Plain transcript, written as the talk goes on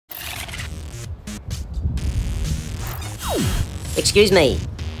Excuse me.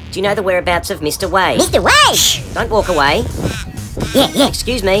 Do you know the whereabouts of Mr. Wade? Mr. Wade! Shh! Don't walk away. Yeah.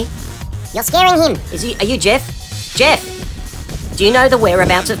 Excuse me. You're scaring him. Are you Jeff? Jeff! Do you know the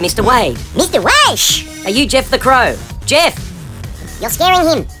whereabouts of Mr. Wade? Mr. Wade! Shh! Are you Jeff the Crow? Jeff! You're scaring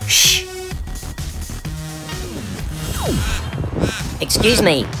him. Shh! Excuse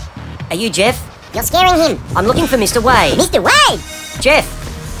me. Are you Jeff? You're scaring him. I'm looking for Mr. Wade. Mr. Wade! Jeff!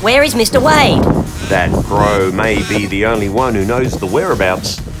 Where is Mr. Wade? That crow may be the only one who knows the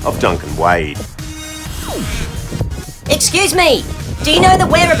whereabouts of Duncan Wade. Excuse me! Do you know the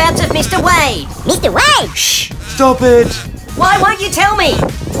whereabouts of Mr. Wade? Mr. Wade! Shh! Stop it! Why won't you tell me?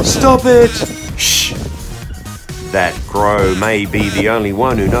 Stop it! Shh! That crow may be the only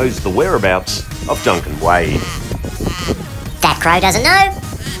one who knows the whereabouts of Duncan Wade. That crow doesn't know.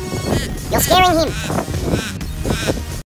 You're scaring him.